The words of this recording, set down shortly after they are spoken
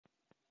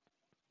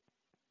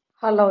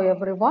Hello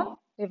everyone.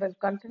 We will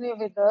continue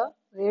with the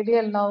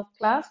radial nerve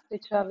class,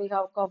 which we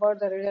have covered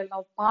the radial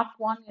nerve part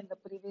 1 in the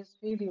previous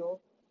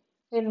video,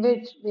 in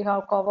which we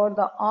have covered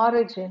the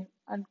origin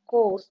and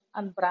course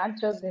and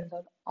branches in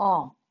the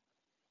arm.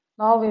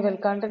 Now we will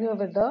continue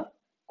with the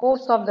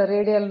course of the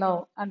radial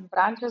nerve and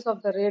branches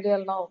of the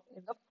radial nerve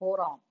in the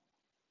forearm,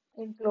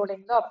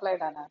 including the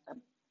applied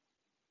anatomy.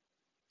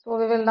 So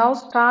we will now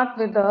start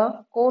with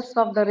the course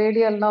of the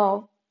radial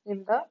nerve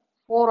in the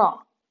forearm.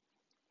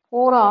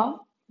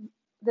 Forearm,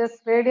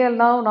 this radial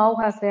nerve now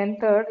has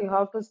entered, you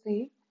have to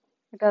see,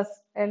 it has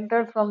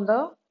entered from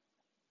the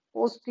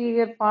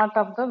posterior part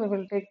of the, we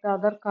will take the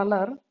other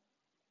color,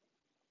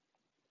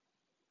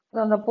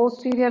 from the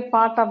posterior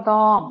part of the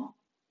arm.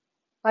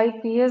 By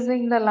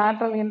piercing the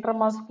lateral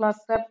intermuscular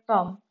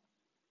septum,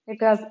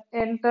 it has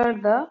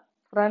entered the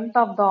front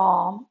of the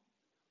arm.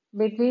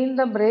 Between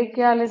the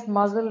brachialis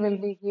muscle will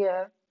be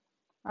here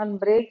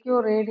and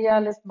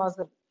brachioradialis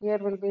muscle. Here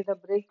will be the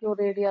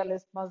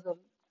brachioradialis muscle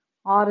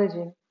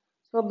origin.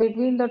 So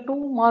between the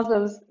two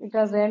muscles, it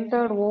has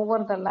entered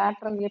over the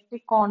lateral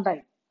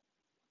epicondyle.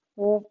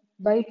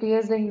 By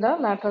piercing the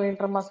lateral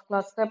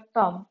intermuscular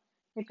septum,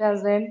 it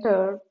has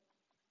entered,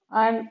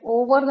 and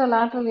over the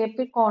lateral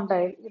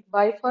epicondyle, it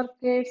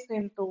bifurcates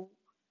into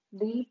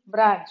deep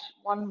branch.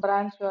 One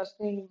branch you are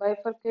seeing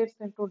bifurcates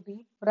into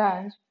deep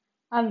branch,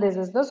 and this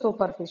is the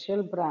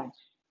superficial branch.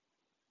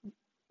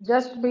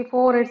 Just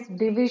before its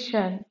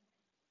division,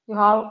 you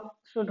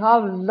should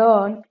have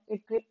learned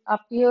it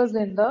appears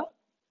in the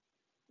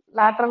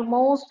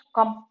lateralmost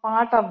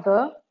part of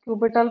the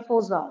cubital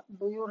fossa.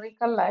 Do you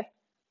recollect?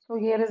 So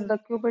here is the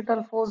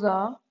cubital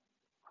fossa.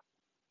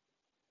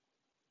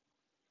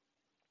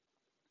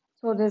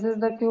 So this is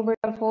the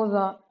cubital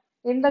fossa.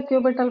 In the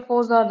cubital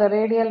fossa, the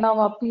radial nerve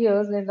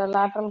appears in the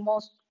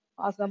lateralmost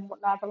as a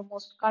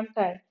lateralmost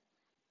content.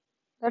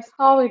 That's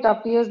how it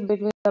appears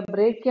between the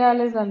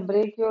brachialis and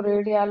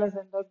brachioradialis,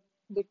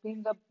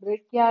 between the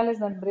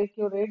brachialis and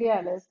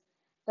brachioradialis.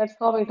 That's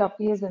how it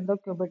appears in the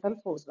cubital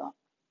fossa.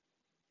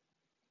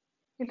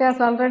 It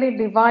has already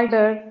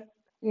divided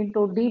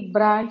into deep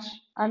branch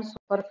and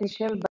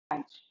superficial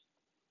branch.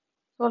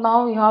 So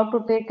now we have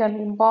to take an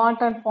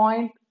important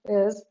point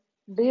is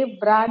deep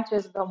branch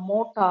is the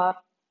motor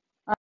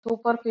and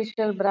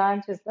superficial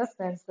branch is the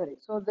sensory.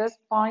 So this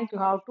point you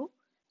have to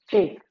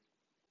take.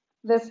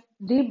 This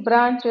deep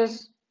branch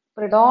is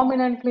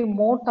predominantly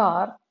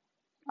motor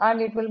and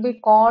it will be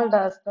called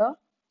as the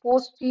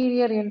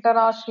posterior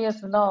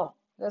interosseous nerve.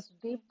 This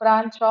deep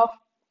branch of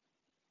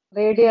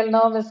radial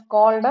nerve is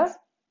called as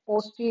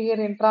posterior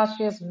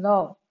interosseous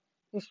nerve.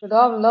 You should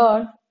have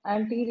learned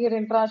anterior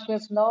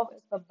interosseous nerve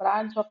is the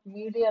branch of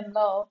median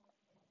nerve.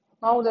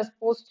 Now this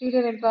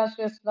posterior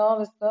interosseous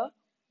nerve is the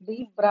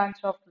deep branch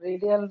of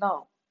radial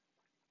nerve.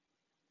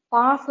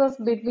 Passes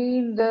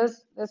between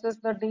this is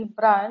the deep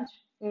branch.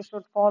 You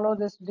should follow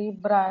this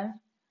deep branch.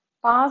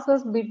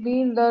 Passes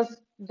between this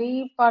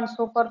deep and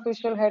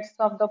superficial heads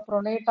of the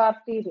pronate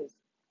arteries.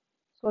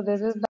 So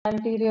this is the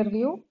anterior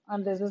view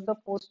and this is the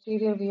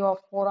posterior view of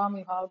forearm.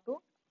 You have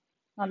to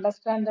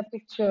understand the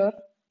picture.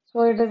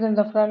 So it is in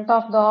the front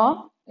of the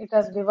arm. It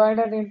has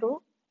divided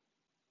into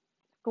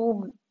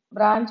two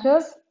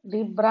branches,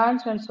 deep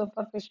branch and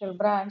superficial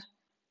branch.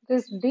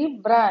 This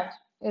deep branch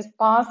is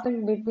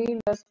passing between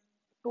the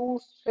two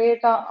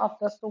strata of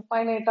the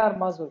supinator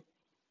muscle,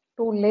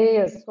 two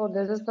layers. So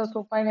this is the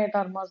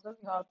supinator muscle,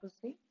 you have to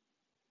see.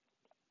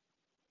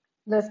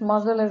 This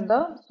muscle is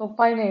the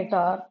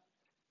supinator.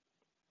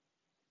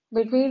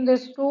 Between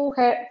these two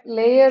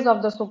layers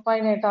of the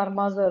supinator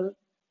muscle,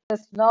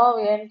 this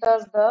nerve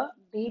enters the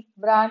deep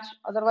branch,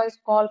 otherwise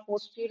called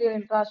posterior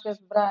interosseous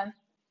branch,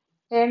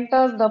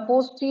 enters the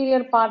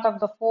posterior part of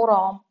the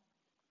forearm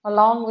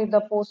along with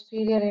the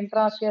posterior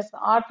interosseous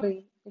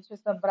artery, which is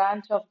the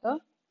branch of the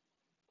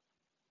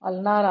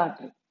ulnar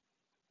artery.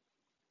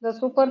 The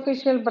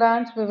superficial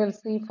branch we will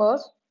see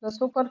first. The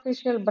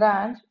superficial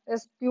branch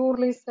is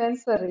purely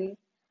sensory,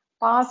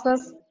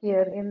 passes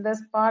here in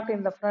this part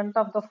in the front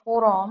of the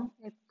forearm.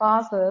 It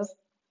passes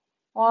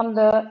on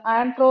the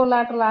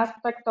anterolateral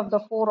aspect of the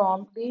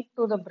forearm deep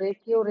to the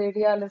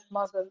brachioradialis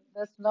muscle.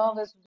 This nerve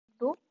is deep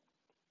to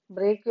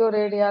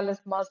brachioradialis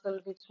muscle,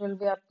 which will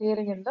be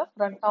appearing in the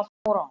front of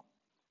forearm.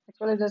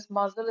 Actually, this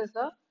muscle is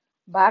the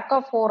back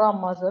of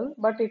forearm muscle,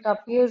 but it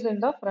appears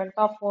in the front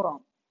of forearm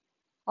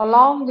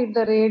along with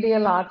the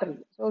radial artery.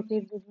 So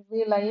it will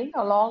be lying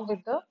along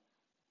with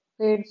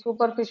the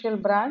superficial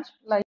branch,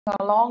 lying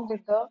along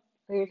with the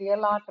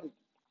radial artery.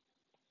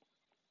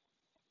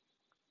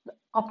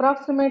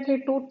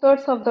 Approximately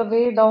 2/3 of the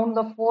way down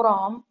the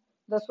forearm,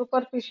 the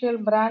superficial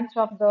branch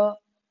of the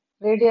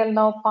radial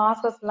nerve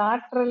passes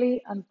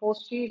laterally and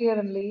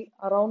posteriorly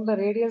around the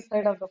radial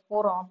side of the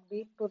forearm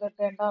deep to the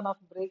tendon of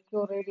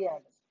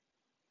brachioradialis.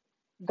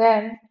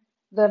 Then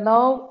the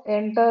nerve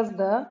enters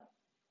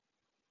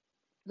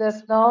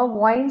this nerve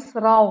winds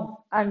round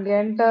and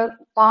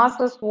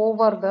passes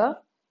over the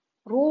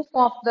roof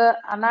of the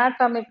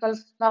anatomical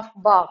snuff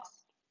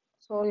box.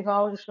 So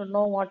you should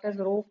know what is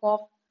roof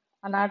of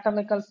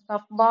anatomical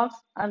snuff box.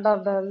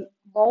 Under the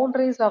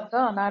boundaries of the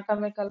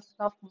anatomical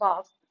snuff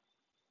box.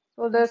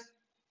 So this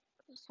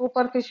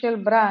superficial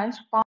branch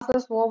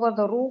passes over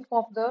the roof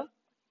of the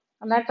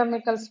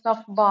anatomical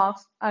snuff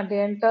box and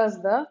enters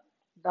the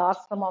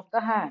dorsum of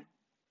the hand.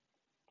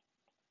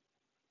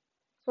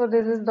 So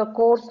this is the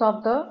course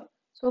of the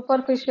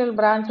superficial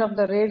branch of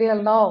the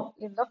radial nerve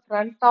in the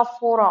front of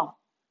forearm.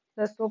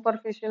 The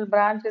superficial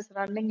branch is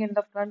running in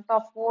the front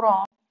of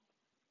forearm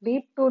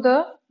deep to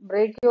the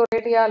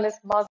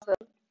brachioradialis muscle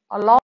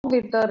along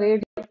with the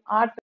radial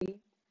artery.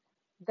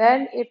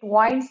 Then it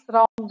winds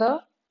round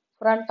the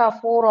front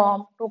of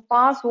forearm to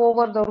pass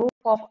over the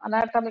roof of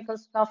anatomical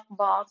snuff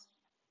box.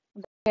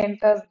 Then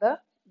enters the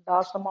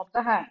dorsum of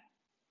the hand.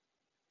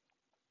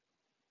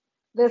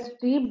 This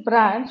deep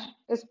branch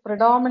is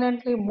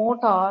predominantly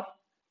motor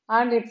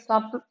and it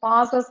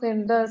passes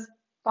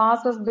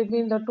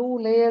between the two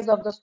layers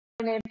of the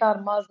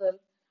supinator muscle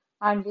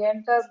and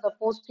enters the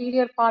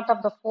posterior part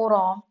of the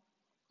forearm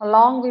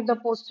along with the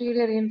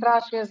posterior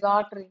interosseous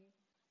artery.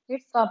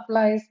 It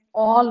supplies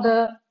all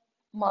the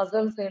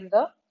muscles in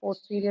the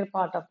posterior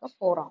part of the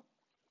forearm.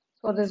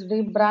 So this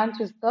deep branch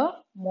is the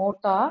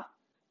motor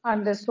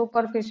and the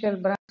superficial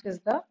branch is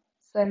the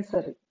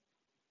sensory.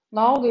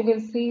 Now we will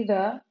see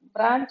the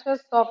branches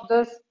of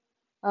this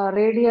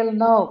radial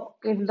nerve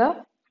in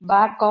the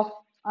back of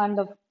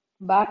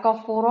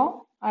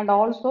forearm, and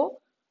also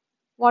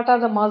what are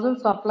the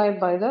muscles supplied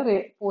by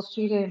the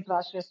posterior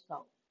interosseous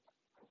nerve.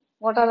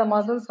 What are the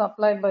muscles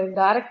supplied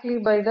directly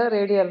by the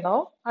radial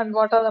nerve, and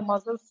what are the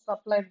muscles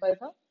supplied by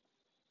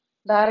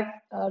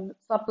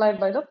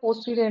the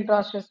posterior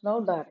interosseous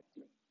nerve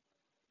directly.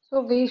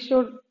 So we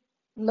should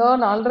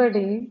learn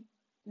already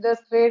this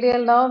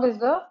radial nerve is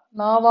the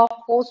nerve of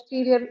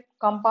posterior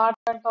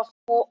compartment of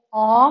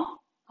arm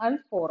and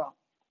forearm.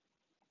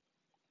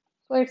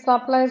 So it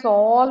supplies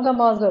all the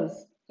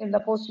muscles in the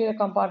posterior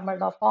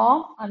compartment of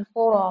arm and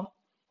forearm.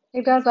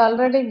 It has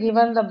already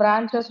given the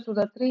branches to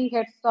the three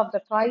heads of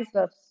the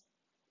triceps.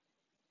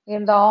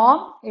 In the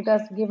arm, it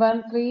has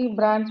given three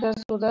branches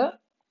to the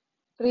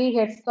three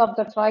heads of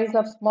the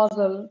triceps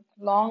muscle: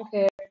 long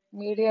head,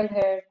 medial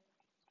head,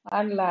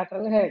 and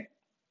lateral head.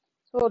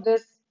 So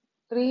these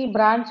three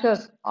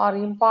branches are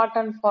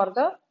important for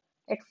the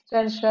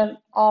extension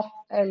of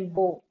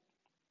elbow.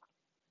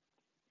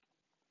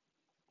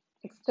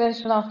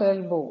 Extension of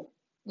elbow,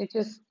 which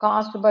is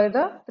caused by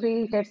the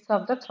three heads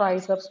of the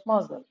triceps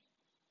muscle.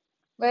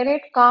 When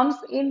it comes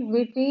in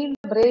between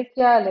the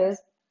brachialis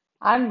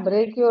and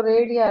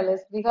brachioradialis,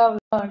 we have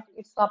learned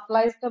it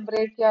supplies the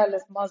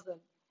brachialis muscle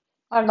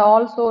and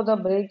also the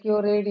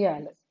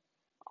brachioradialis.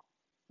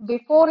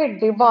 Before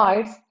it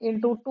divides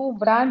into two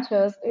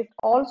branches, it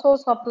also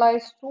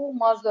supplies two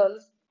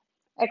muscles,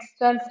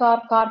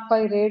 extensor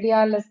carpi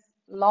radialis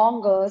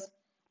longus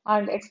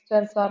and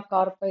extensor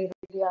carpi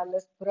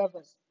radialis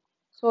brevis.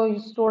 So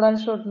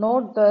students should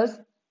note this.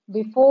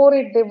 Before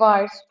it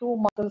divides, two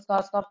muscles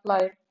are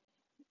supplied.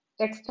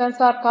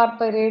 Extensor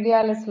carpi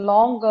radialis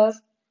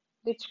longus,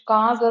 which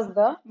causes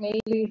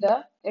mainly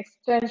the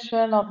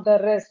extension of the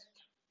wrist.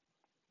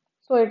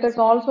 So it is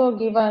also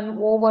given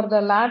over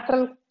the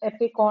lateral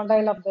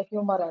epicondyle of the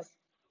humerus.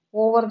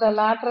 Over the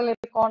lateral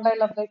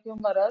epicondyle of the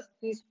humerus,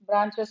 these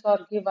branches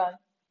are given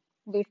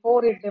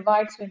before it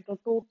divides into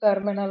two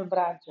terminal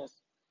branches.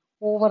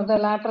 Over the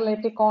lateral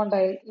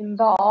epicondyle in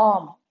the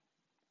arm.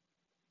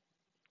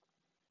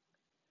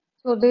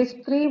 So these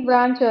three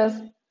branches,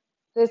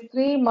 these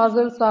three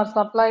muscles are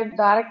supplied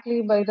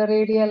directly by the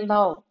radial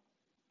nerve.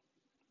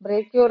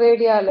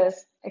 Brachioradialis,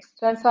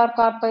 extensor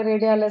carpi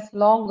radialis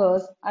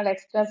longus, and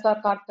extensor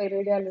carpi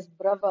radialis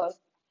brevis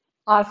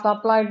are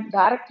supplied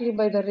directly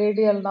by the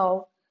radial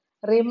nerve.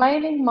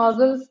 Remaining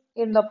muscles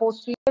in the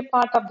posterior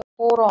part of the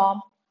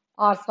forearm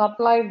are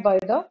supplied by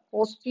the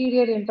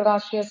posterior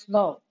interosseous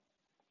nerve.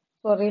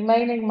 So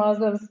remaining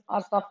muscles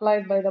are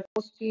supplied by the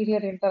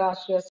posterior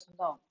interosseous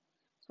nerve.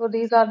 So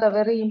these are the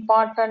very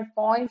important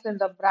points in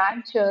the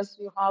branches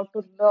you have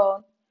to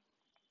learn.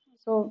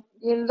 So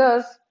in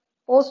this,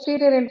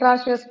 posterior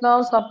interosseous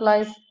nerve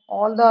supplies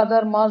all the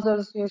other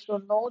muscles. You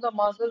should know the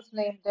muscles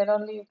name, then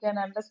only you can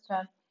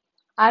understand.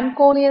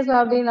 Anconeus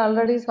have been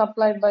already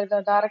supplied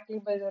directly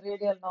by the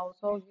radial nerve.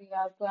 So we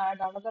have to add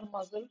another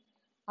muscle,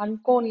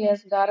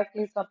 anconeus,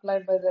 directly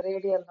supplied by the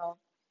radial nerve.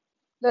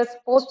 This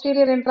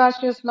posterior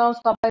interosseous nerve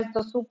supplies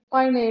the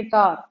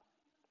supinator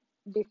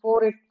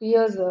before it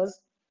pierces.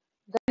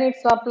 Then it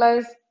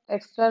supplies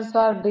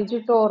extensor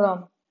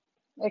digitorum,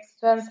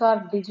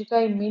 extensor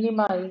digiti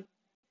minimi,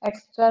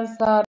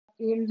 extensor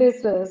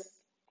indicis,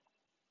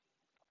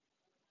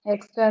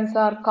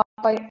 extensor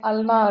carpi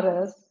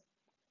ulnaris,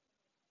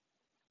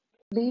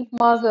 deep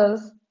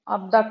muscles,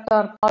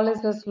 abductor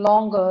pollicis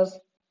longus,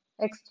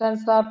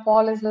 extensor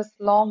pollicis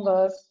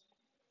longus,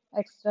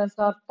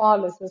 extensor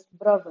pollicis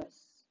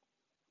brevis.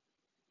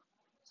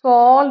 So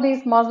all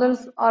these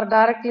muscles are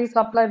directly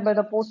supplied by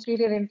the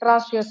posterior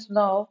interosseous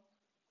nerve.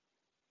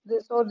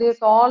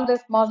 All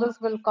these muscles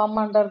will come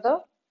under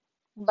the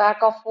back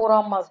of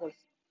forearm muscles.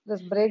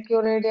 This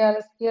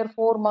brachioradialis, here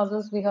four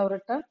muscles we have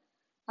written,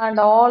 and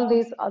all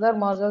these other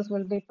muscles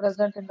will be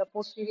present in the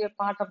posterior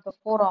part of the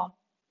forearm.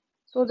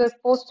 So this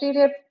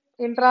posterior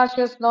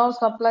interosseous nerve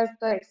supplies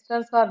the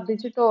extensor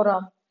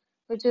digitorum,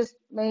 which is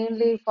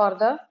mainly for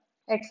the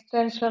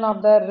extension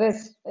of the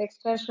wrist,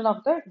 extension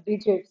of the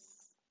digits.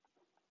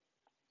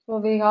 So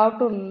we have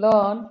to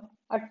learn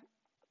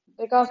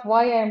because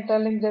why I am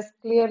telling this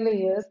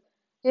clearly is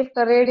if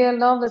the radial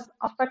nerve is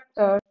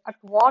affected, at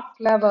what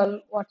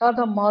level, what are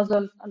the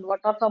muscles and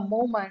what are the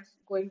movements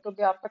going to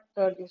be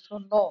affected, you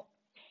should know.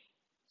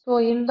 So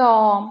in the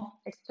arm,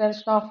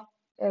 extension of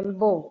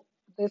elbow,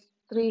 this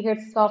 3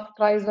 heads of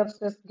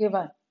triceps is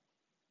given.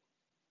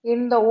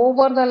 In the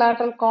over the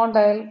lateral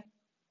condyle,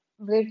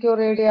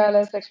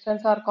 brachioradialis,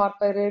 extensor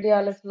carpi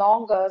radialis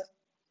longus,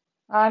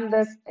 and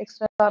this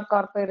extensor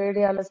carpi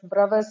radialis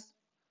brevis.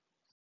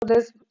 So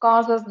this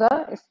causes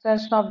the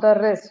extension of the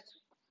wrist.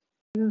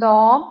 In the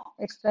arm,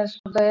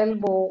 extension of the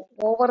elbow,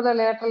 over the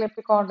lateral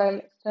epicondyle,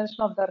 extension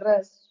of the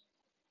wrist.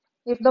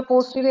 If the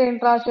posterior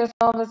interosseous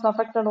nerve is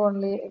affected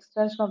only,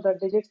 extension of the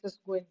digits is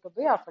going to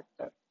be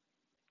affected.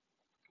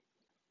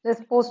 This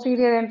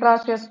posterior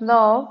interosseous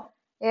nerve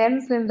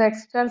ends in the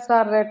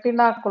extensor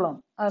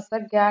retinaculum as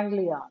a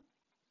ganglion.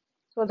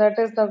 So that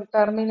is the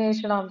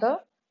termination of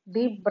the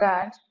deep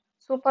branch.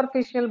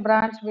 Superficial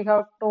branch we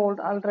have told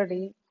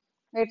already.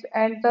 It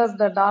enters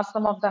the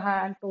dorsum of the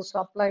hand to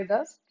supply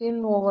the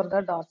skin over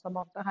the dorsum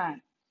of the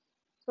hand.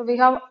 So we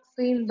have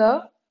seen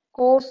the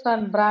course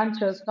and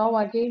branches. Now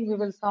again we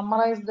will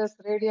summarize this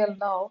radial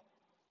nerve.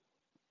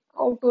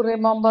 How to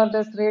remember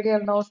this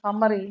radial nerve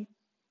summary?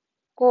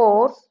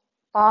 Course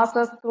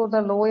passes through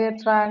the lower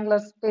triangular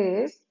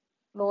space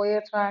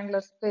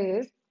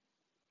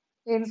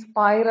in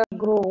spiral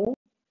groove,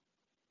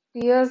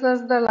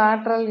 pierces the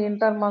lateral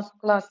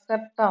intermuscular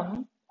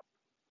septum,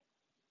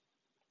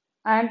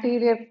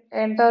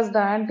 enters the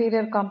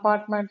anterior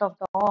compartment of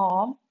the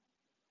arm,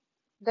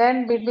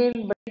 then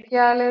between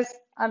brachialis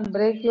and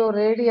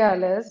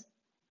brachioradialis,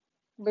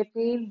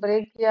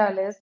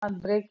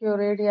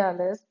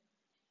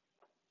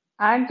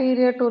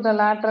 anterior to the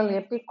lateral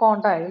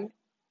epicondyle,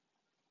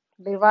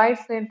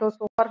 divides into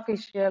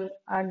superficial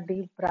and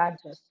deep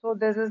branches. So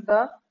this is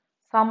the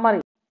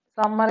summary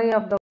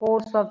of the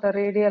course of the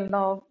radial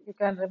nerve. You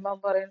can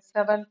remember in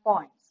 7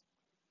 points.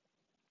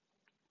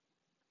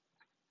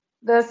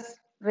 This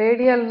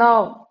radial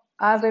nerve,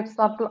 as it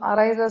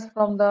arises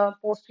from the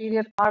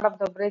posterior part of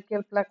the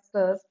brachial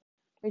plexus,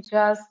 which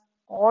has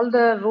all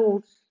the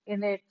roots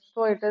in it.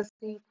 So it is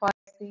C5,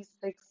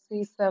 C6,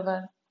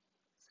 C7,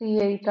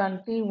 C8 and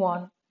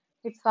T1.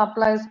 It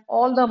supplies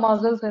all the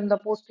muscles in the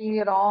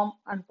posterior arm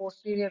and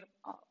posterior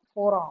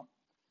forearm.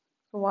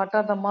 So what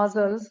are the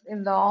muscles?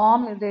 In the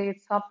arm,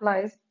 it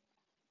supplies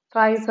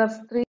triceps,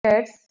 3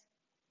 heads.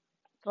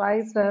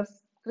 Triceps,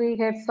 3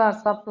 heads are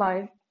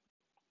supplied.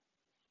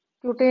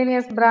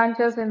 Cutaneous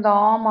branches in the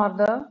arm are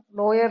the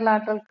lower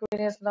lateral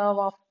cutaneous nerve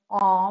of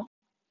arm,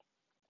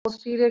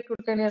 posterior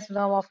cutaneous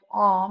nerve of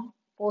arm,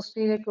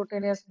 posterior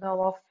cutaneous nerve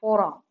of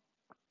forearm.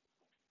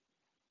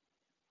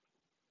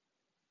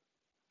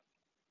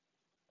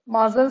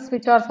 Muscles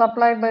which are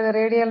supplied by the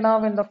radial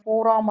nerve in the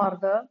forearm are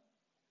the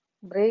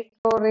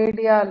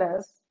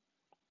brachioradialis,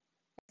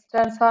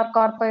 extensor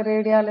carpi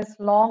radialis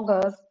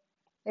longus,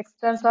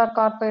 extensor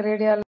carpi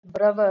radialis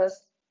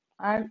brevis,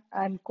 and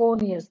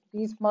anconeus.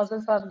 These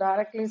muscles are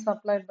directly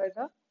supplied by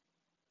the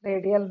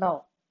radial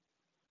nerve.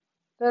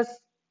 Thus,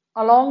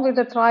 along with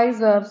the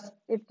triceps,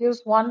 it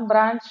gives one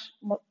branch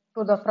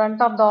to the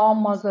front of the arm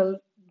muscle,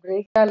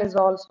 brachialis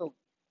also.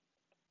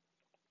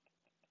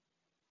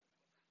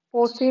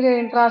 Posterior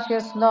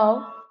interosseous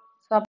nerve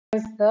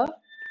supplies the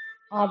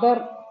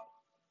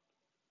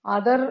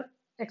other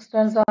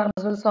extensor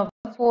muscles of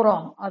the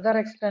forearm, other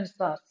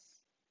extensors.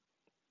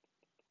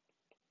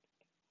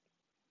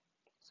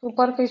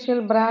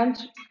 Superficial branch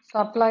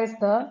supplies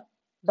the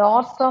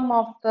dorsum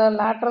of the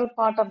lateral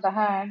part of the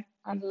hand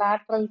and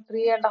lateral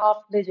 3.5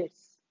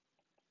 digits.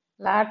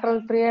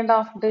 Lateral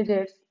 3.5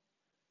 digits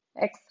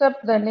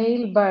except the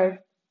nail bud,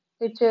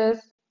 which is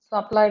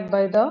supplied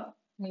by the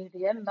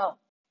median nerve.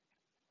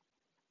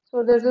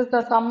 So this is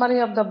the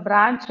summary of the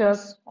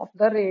branches of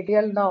the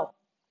radial nerve.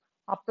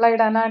 Applied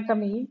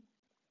anatomy,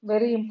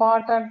 very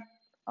important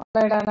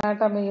applied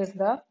anatomy is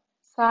the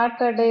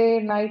Saturday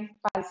night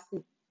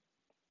palsy.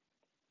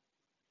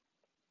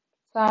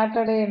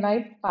 Saturday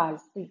night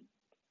palsy.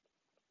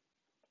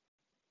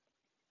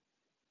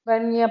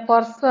 When a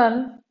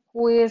person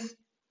who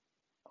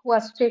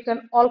has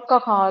taken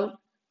alcohol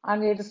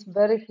and he is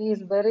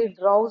very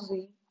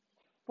drowsy,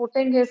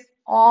 putting his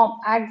arm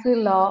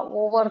axilla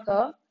over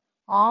the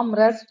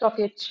armrest of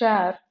a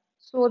chair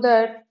so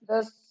that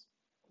this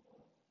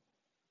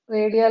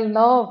radial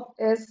nerve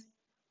is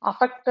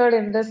affected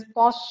in this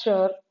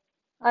posture,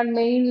 and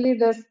mainly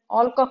this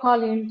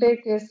alcohol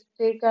intake is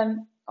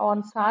taken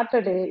on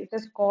Saturday. It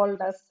is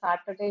called as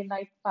Saturday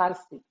night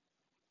palsy.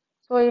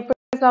 So if it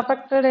is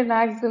affected in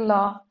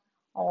axilla,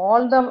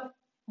 all the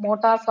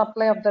motor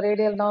supply of the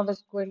radial nerve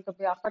is going to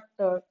be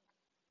affected,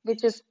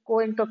 which is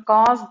going to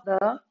cause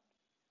the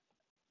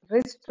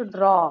wrist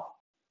drop.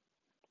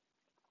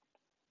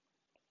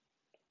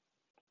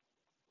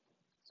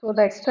 So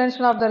the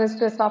extension of the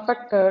wrist is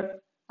affected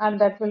and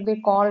that will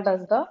be called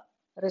as the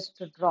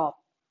wrist drop.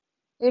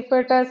 If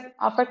it is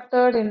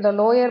affected in the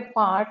lower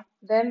part,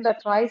 then the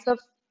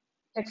triceps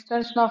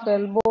extension of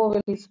elbow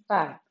will be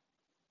spared.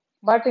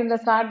 But in the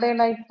Saturday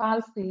night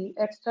palsy,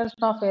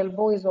 extension of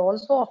elbow is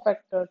also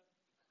affected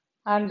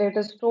and it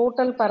is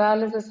total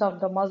paralysis of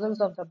the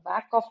muscles of the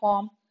back of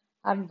arm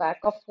and back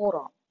of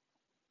forearm.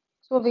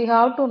 So we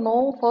have to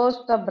know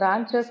first the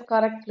branches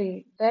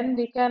correctly, then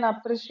we can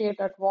appreciate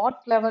at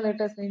what level it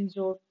is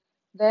injured,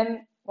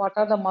 then what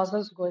are the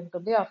muscles going to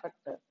be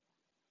affected.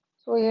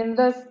 So in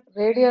this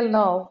radial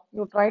nerve,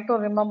 you try to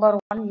remember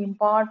one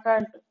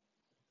important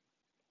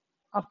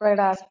applied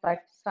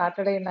aspect,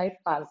 Saturday night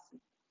palsy.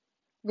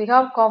 We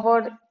have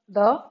covered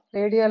the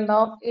radial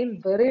nerve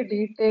in very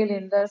detail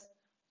in this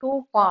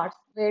two parts,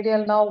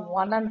 radial nerve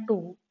 1 and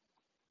 2.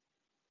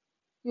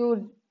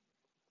 You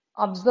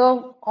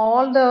observe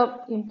all the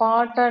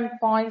important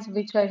points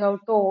which I have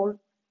told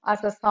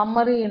as a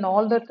summary in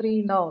all the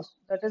three nerves.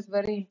 That is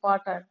very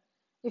important.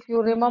 If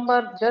you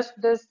remember just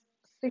this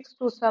 6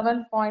 to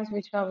 7 points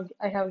which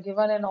I have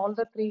given in all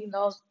the three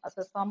nerves as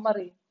a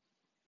summary,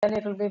 then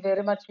it will be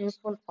very much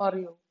useful for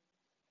you.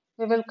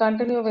 We will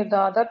continue with the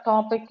other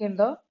topic in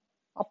the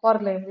upper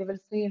limb. We will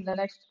see in the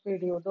next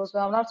video. Those who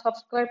have not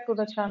subscribed to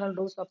the channel,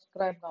 do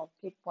subscribe now.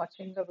 Keep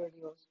watching the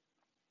videos.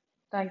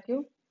 Thank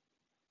you.